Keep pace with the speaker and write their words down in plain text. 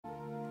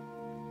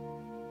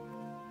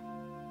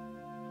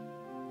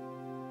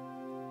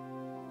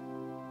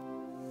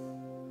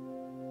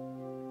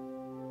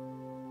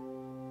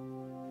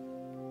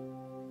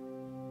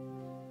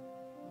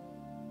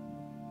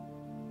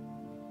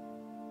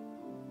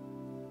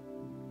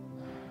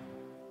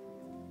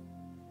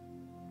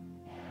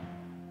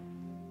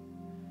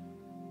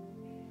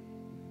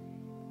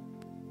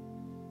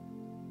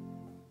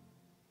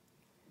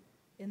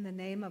In the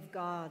name of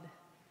God,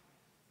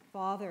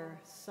 Father,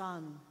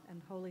 Son,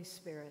 and Holy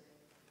Spirit.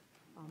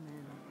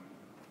 Amen.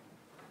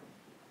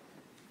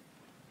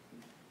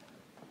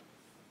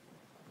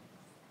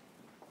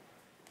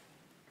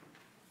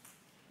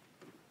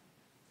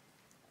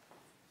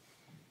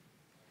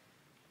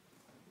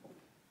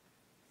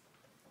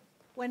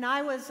 When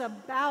I was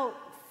about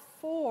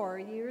 4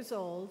 years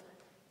old,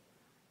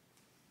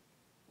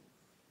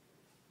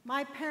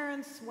 my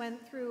parents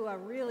went through a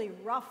really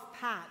rough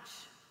patch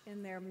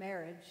in their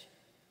marriage.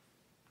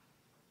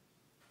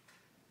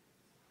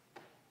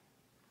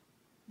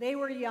 They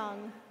were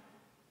young,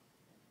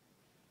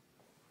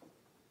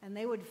 and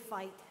they would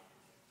fight,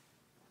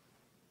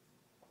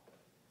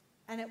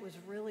 and it was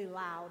really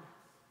loud.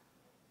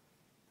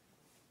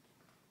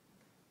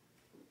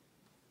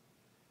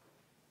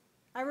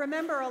 I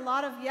remember a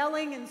lot of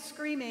yelling and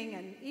screaming,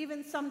 and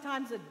even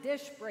sometimes a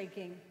dish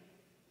breaking.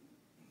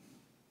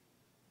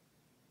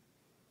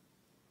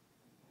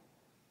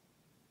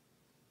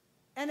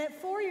 And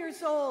at 4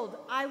 years old,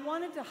 I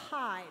wanted to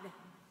hide.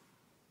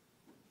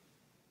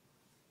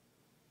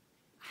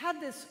 I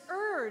had this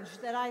urge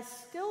that I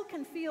still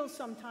can feel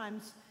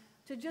sometimes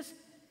to just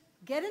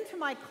get into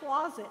my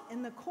closet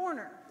in the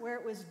corner where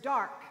it was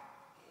dark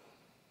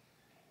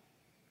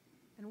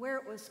and where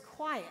it was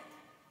quiet.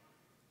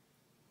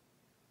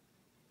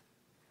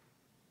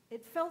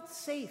 It felt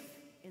safe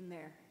in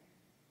there.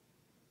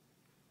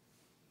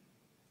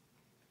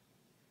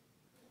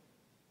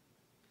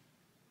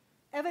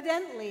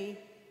 Evidently,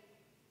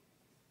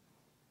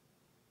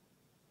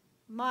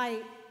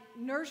 my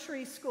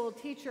nursery school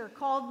teacher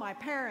called my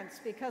parents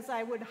because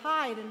I would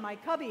hide in my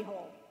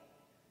cubbyhole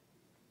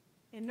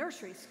in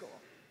nursery school.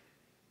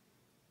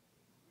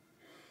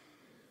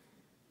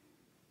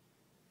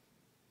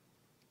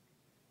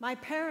 My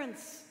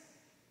parents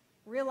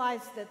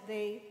realized that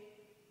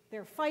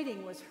their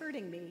fighting was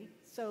hurting me,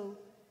 so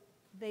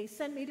they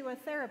sent me to a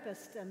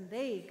therapist and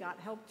they got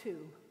help too.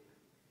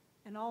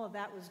 And all of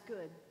that was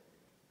good.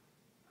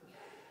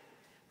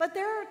 But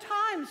there are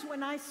times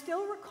when I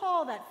still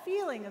recall that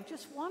feeling of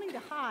just wanting to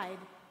hide.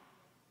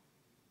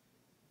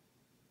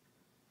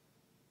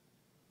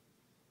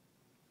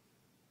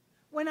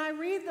 When I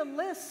read the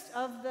list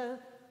of the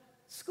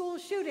school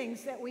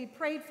shootings that we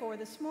prayed for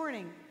this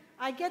morning,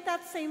 I get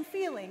that same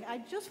feeling. I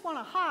just want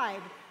to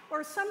hide.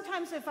 Or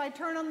sometimes if I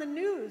turn on the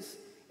news,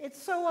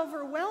 it's so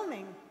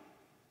overwhelming.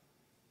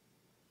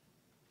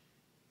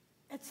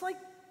 It's like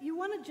you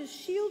want to just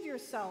shield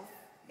yourself.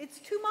 It's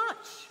too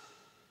much.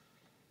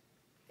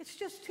 It's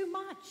just too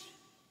much.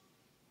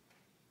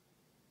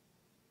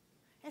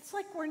 It's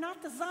like we're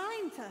not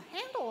designed to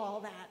handle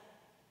all that.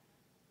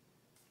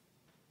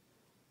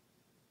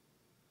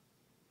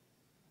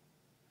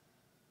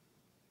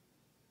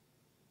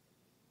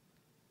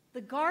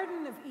 The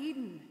Garden of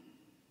Eden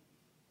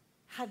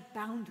had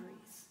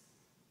boundaries.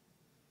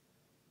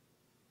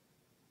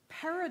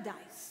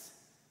 Paradise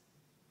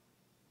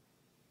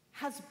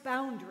has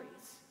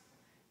boundaries.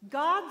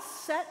 God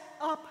set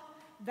up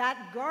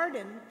that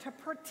garden to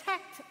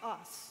protect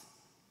us.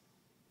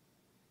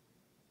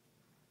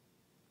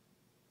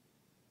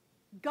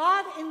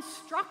 God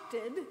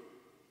instructed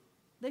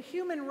the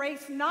human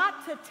race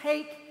not to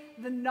take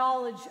the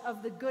knowledge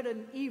of the good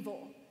and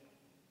evil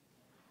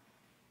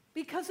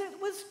because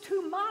it was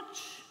too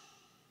much.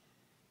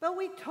 But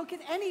we took it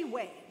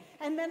anyway.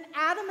 And then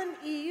Adam and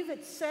Eve,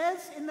 it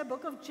says in the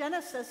book of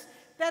Genesis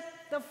that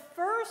the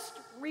first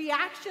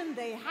reaction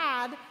they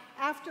had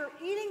after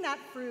eating that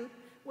fruit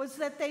was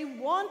that they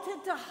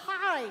wanted to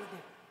hide.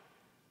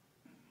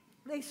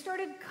 They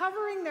started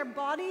covering their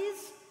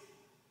bodies,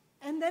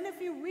 and then if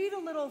you read a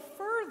little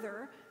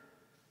further,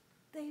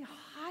 they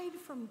hide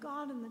from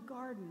God in the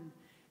garden.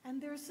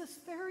 And there's this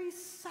very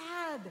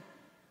sad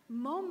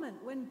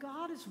moment when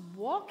God is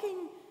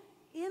walking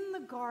in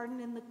the garden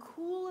in the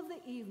cool of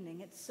the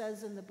evening, it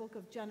says in the book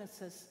of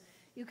Genesis.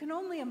 You can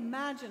only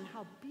imagine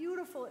how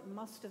beautiful it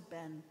must have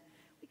been.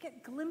 We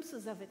get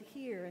glimpses of it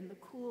here in the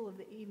cool of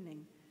the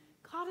evening.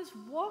 God is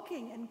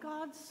walking, and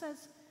God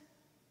says,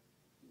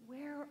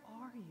 "Where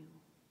are you?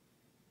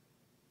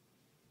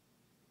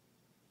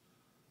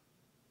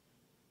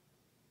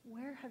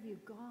 Where have you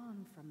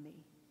gone from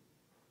me?"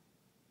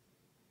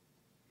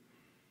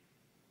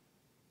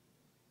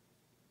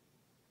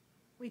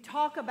 We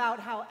talk about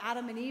how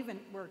Adam and Eve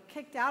were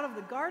kicked out of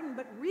the garden,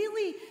 but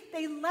really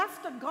they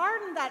left the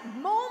garden that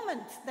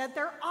moment that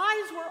their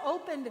eyes were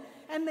opened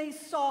and they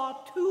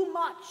saw too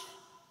much.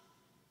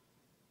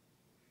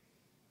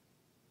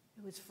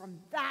 It was from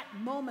that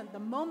moment, the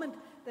moment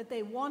that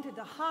they wanted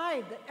to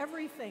hide, that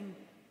everything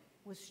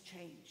was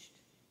changed.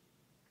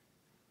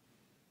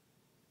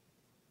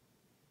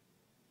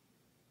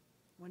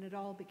 When it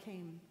all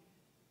became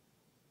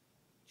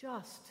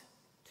just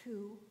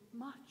too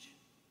much.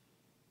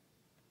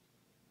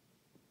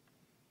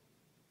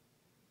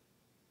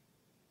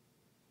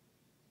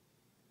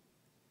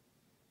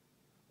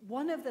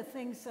 One of the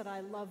things that I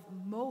love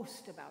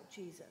most about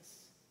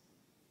Jesus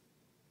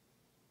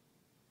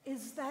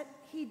is that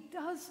he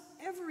does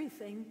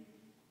everything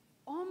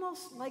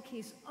almost like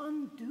he's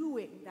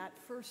undoing that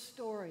first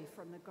story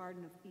from the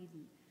Garden of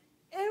Eden.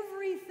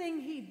 Everything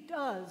he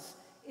does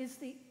is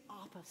the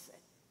opposite.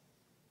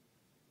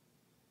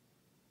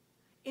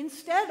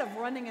 Instead of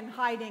running and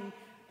hiding,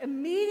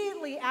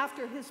 immediately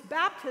after his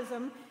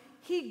baptism,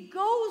 he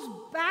goes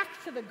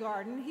back to the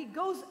garden. He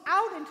goes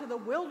out into the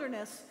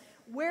wilderness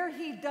where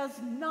he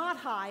does not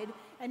hide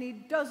and he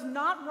does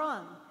not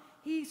run.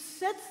 He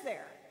sits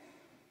there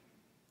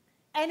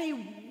and he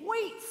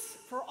waits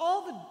for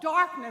all the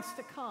darkness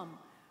to come,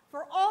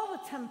 for all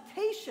the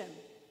temptation,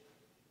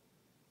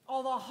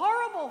 all the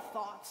horrible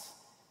thoughts,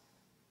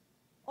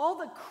 all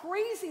the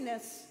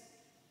craziness,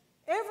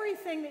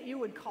 everything that you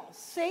would call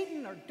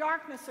Satan or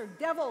darkness or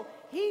devil.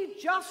 He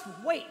just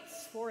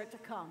waits for it to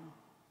come.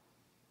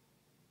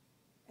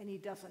 And he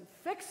doesn't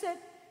fix it,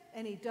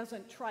 and he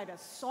doesn't try to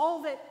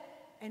solve it,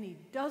 and he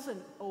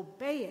doesn't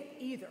obey it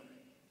either.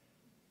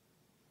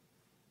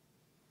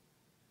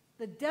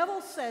 The devil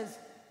says,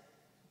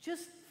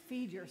 just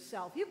feed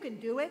yourself. You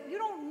can do it. You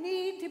don't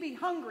need to be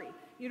hungry.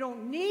 You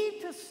don't need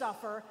to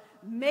suffer.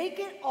 Make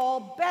it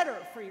all better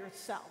for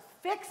yourself.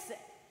 Fix it.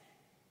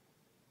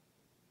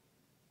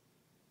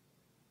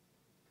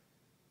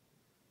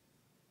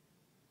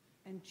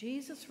 And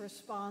Jesus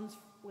responds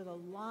with a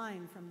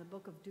line from the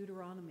book of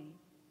Deuteronomy.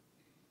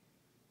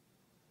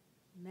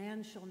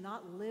 Man shall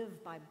not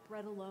live by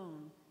bread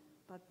alone,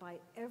 but by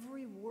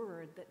every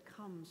word that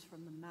comes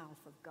from the mouth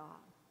of God.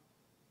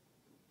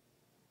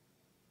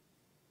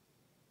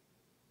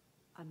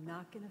 I'm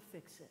not going to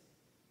fix it.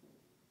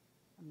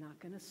 I'm not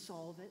going to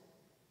solve it.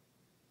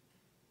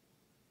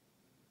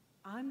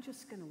 I'm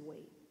just going to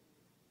wait.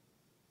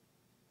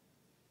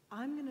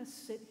 I'm going to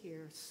sit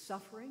here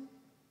suffering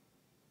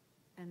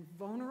and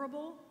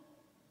vulnerable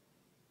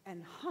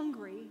and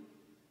hungry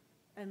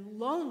and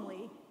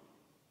lonely,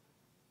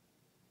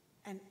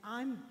 and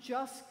I'm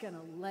just going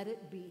to let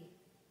it be.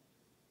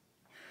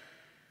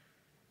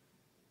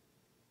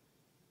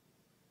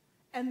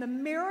 And the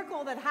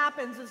miracle that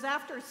happens is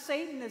after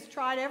Satan has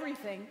tried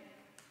everything,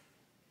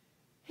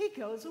 he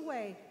goes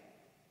away.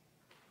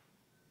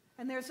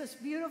 And there's this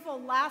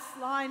beautiful last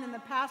line in the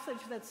passage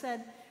that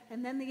said,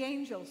 and then the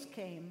angels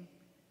came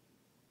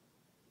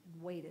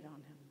and waited on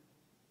him.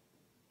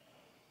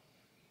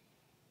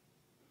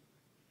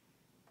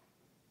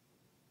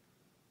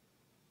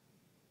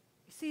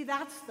 You see,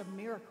 that's the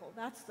miracle.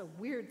 That's the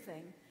weird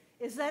thing.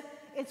 Is that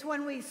it's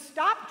when we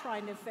stop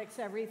trying to fix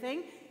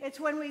everything,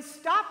 it's when we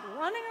stop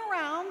running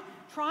around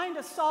trying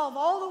to solve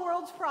all the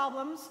world's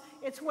problems,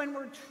 it's when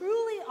we're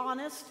truly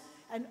honest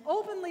and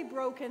openly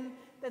broken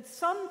that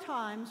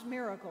sometimes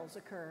miracles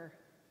occur.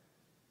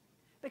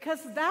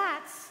 Because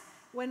that's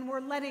when we're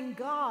letting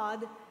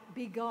God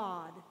be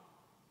God.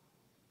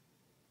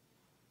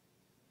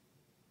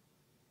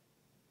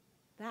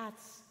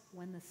 That's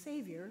when the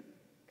Savior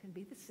can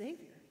be the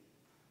Savior.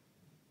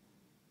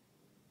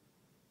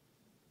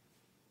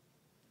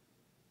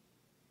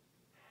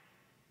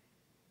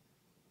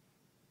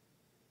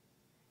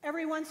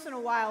 Every once in a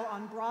while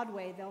on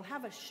Broadway, they'll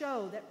have a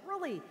show that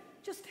really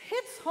just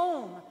hits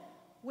home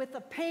with the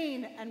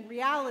pain and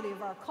reality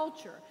of our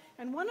culture.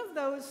 And one of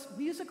those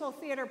musical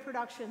theater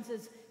productions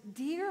is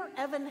Dear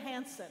Evan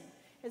Hansen.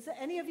 Has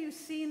any of you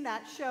seen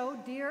that show,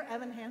 Dear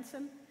Evan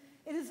Hansen?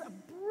 It is a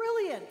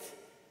brilliant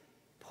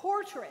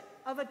portrait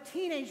of a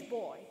teenage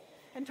boy.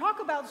 And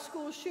talk about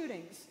school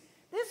shootings.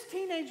 This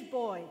teenage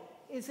boy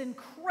is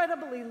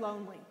incredibly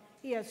lonely.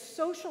 He has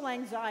social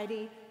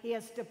anxiety. He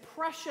has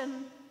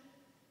depression.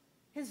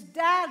 His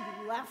dad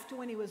left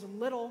when he was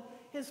little.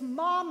 His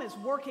mom is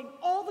working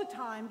all the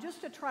time just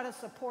to try to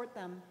support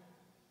them.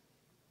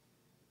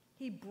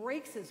 He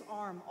breaks his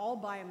arm all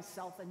by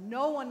himself, and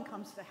no one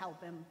comes to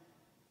help him.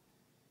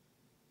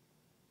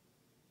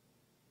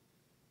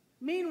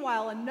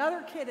 Meanwhile,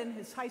 another kid in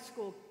his high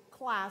school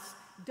class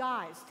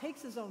dies,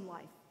 takes his own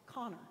life,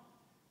 Connor.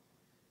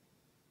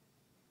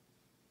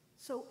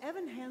 So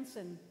Evan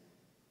Hansen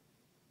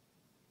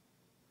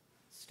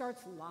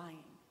starts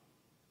lying.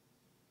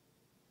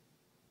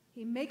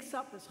 He makes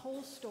up this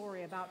whole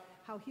story about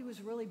how he was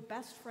really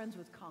best friends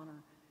with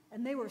Connor,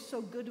 and they were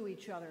so good to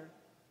each other.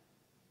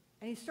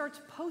 And he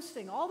starts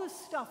posting all this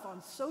stuff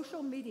on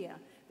social media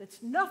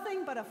that's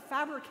nothing but a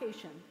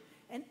fabrication.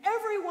 And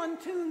everyone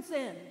tunes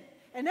in,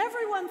 and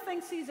everyone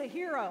thinks he's a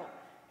hero.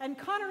 And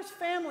Connor's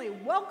family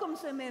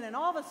welcomes him in, and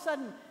all of a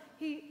sudden,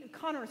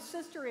 Connor's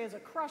sister he has a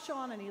crush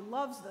on, and he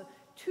loves the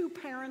two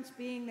parents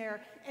being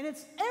there. And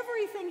it's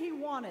everything he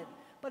wanted,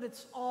 but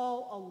it's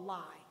all a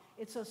lie.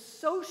 It's a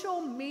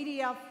social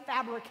media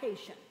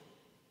fabrication.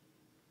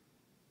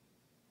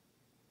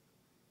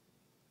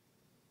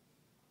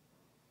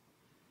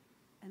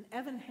 And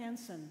Evan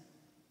Hansen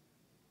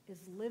is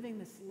living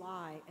this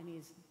lie, and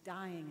he's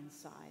dying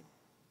inside.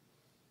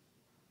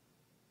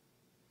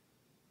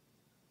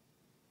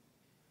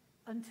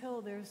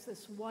 Until there's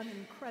this one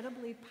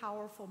incredibly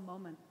powerful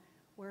moment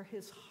where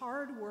his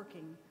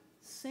hard-working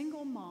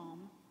single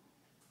mom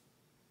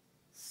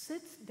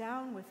sits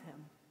down with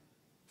him,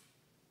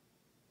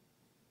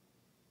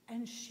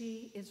 and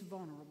she is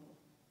vulnerable.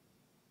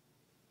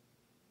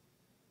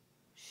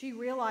 She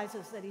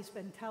realizes that he's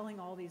been telling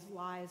all these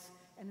lies,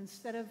 and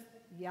instead of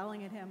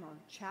yelling at him or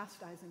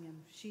chastising him,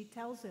 she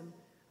tells him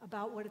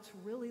about what it's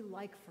really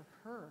like for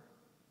her.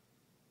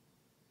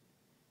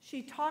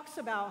 She talks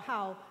about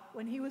how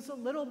when he was a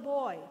little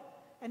boy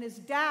and his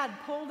dad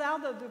pulled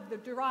out of the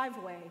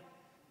driveway,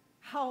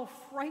 how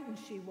frightened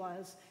she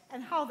was,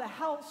 and how the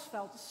house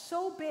felt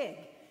so big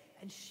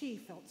and she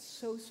felt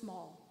so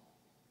small.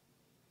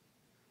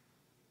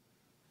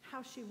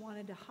 How she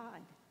wanted to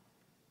hide.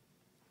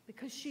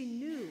 Because she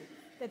knew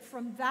that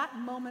from that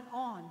moment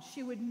on,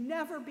 she would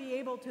never be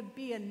able to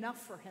be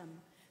enough for him.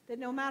 That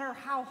no matter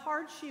how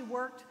hard she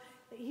worked,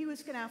 that he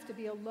was going to have to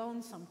be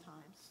alone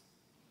sometimes.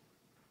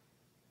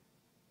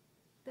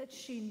 That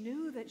she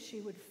knew that she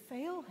would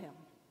fail him,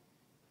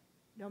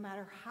 no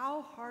matter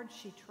how hard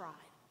she tried.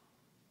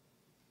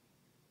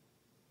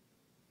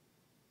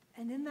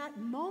 And in that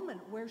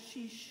moment where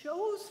she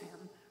shows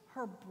him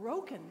her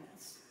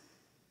brokenness,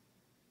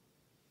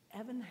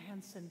 Evan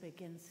Hansen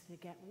begins to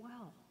get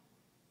well.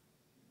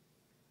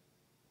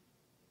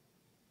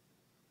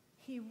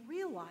 He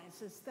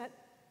realizes that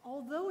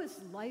although his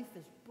life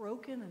is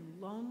broken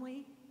and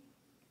lonely,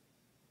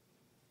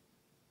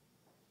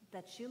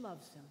 that she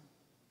loves him.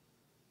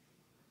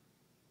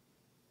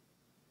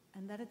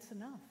 And that it's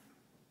enough.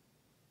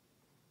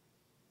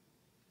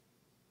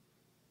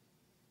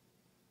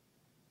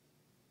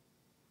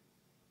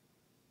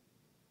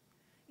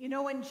 You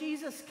know, when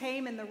Jesus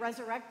came in the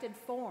resurrected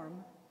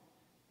form,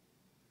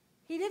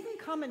 he didn't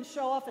come and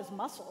show off his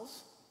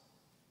muscles.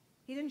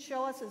 He didn't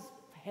show us his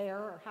hair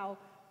or how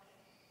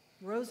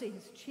rosy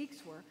his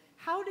cheeks were.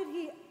 How did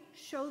he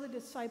show the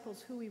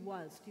disciples who he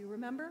was? Do you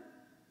remember?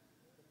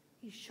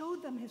 He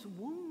showed them his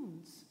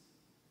wounds.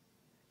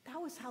 That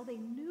was how they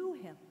knew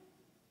him.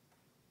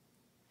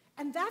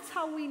 And that's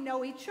how we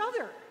know each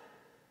other.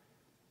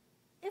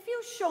 If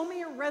you show me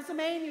your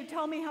resume and you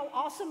tell me how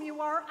awesome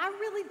you are, I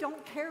really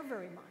don't care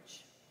very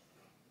much.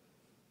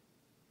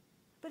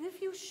 But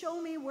if you show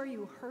me where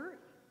you hurt,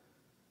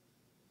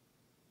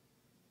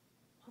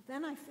 well,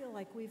 then I feel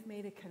like we've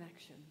made a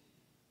connection.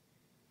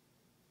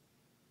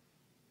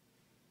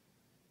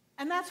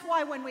 And that's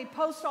why when we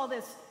post all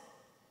this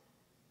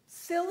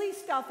silly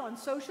stuff on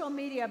social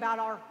media about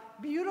our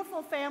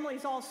beautiful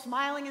families all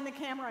smiling in the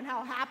camera and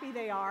how happy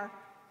they are,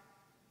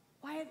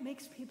 why it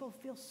makes people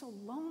feel so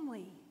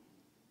lonely.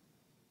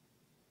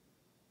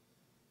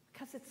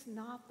 Because it's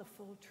not the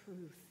full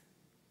truth.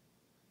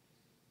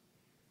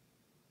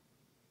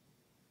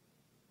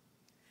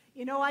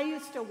 You know, I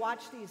used to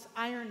watch these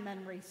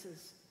Ironman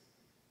races.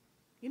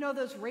 You know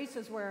those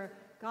races where,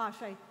 gosh,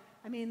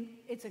 I mean,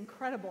 it's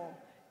incredible.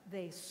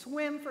 They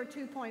swim for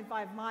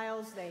 2.5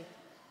 miles,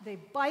 they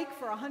bike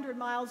for 100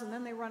 miles, and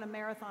then they run a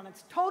marathon.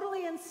 It's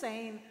totally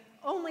insane.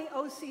 Only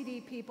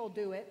OCD people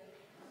do it.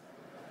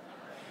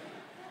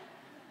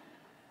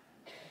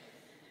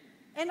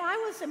 And I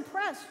was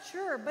impressed,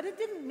 sure, but it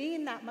didn't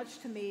mean that much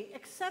to me,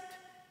 except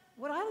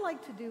what I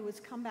like to do is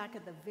come back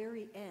at the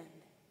very end.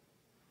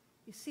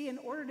 You see, in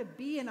order to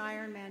be an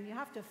Ironman, you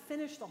have to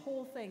finish the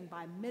whole thing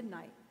by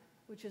midnight,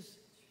 which is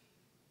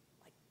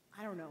like,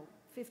 I don't know,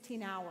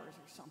 15 hours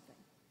or something.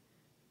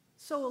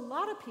 So a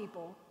lot of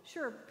people,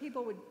 sure,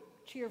 people would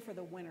cheer for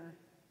the winner,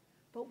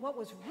 but what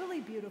was really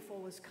beautiful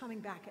was coming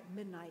back at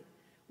midnight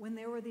when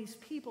there were these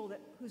people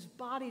whose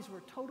bodies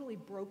were totally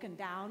broken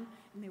down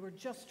and they were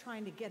just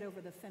trying to get over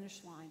the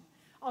finish line.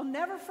 I'll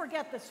never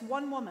forget this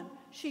one woman.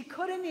 She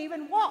couldn't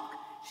even walk.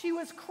 She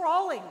was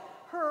crawling.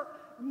 Her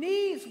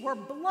knees were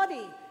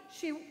bloody.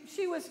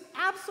 She was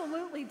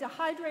absolutely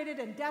dehydrated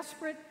and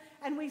desperate,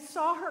 and we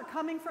saw her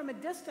coming from a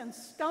distance,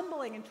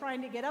 stumbling and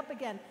trying to get up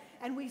again,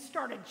 and we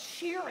started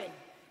cheering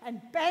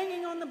and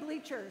banging on the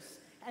bleachers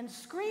and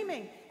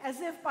screaming as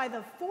if by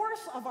the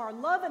force of our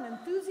love and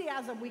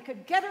enthusiasm we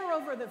could get her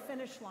over the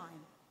finish line.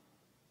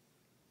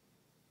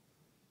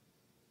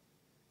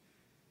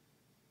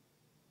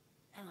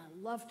 And I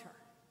loved her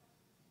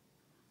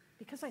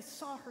because I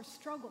saw her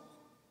struggle,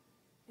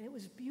 and it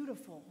was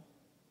beautiful.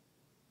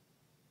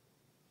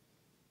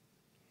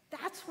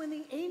 That's when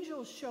the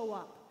angels show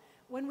up,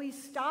 when we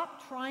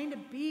stop trying to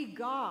be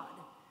God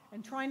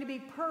and trying to be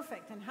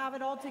perfect and have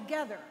it all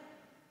together.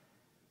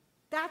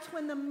 That's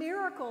when the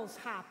miracles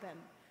happen,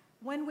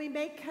 when we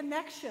make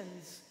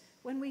connections,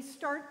 when we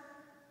start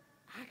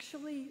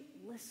actually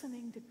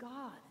listening to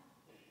God.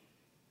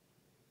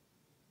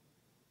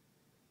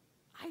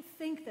 I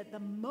think that the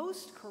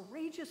most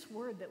courageous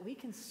word that we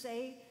can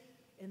say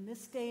in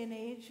this day and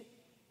age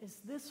is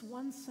this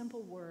one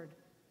simple word: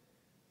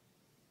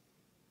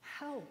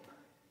 help.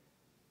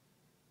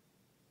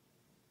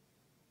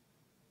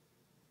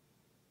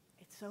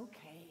 It's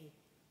okay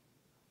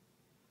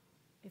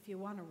if you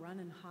want to run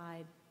and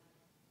hide.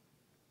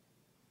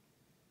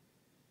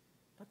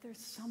 But there's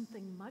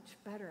something much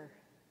better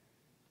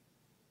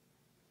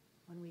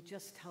when we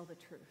just tell the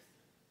truth.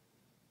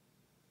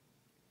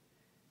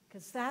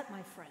 Because that,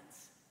 my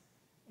friends,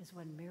 is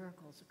when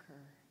miracles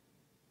occur.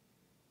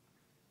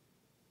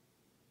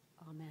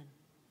 Amen.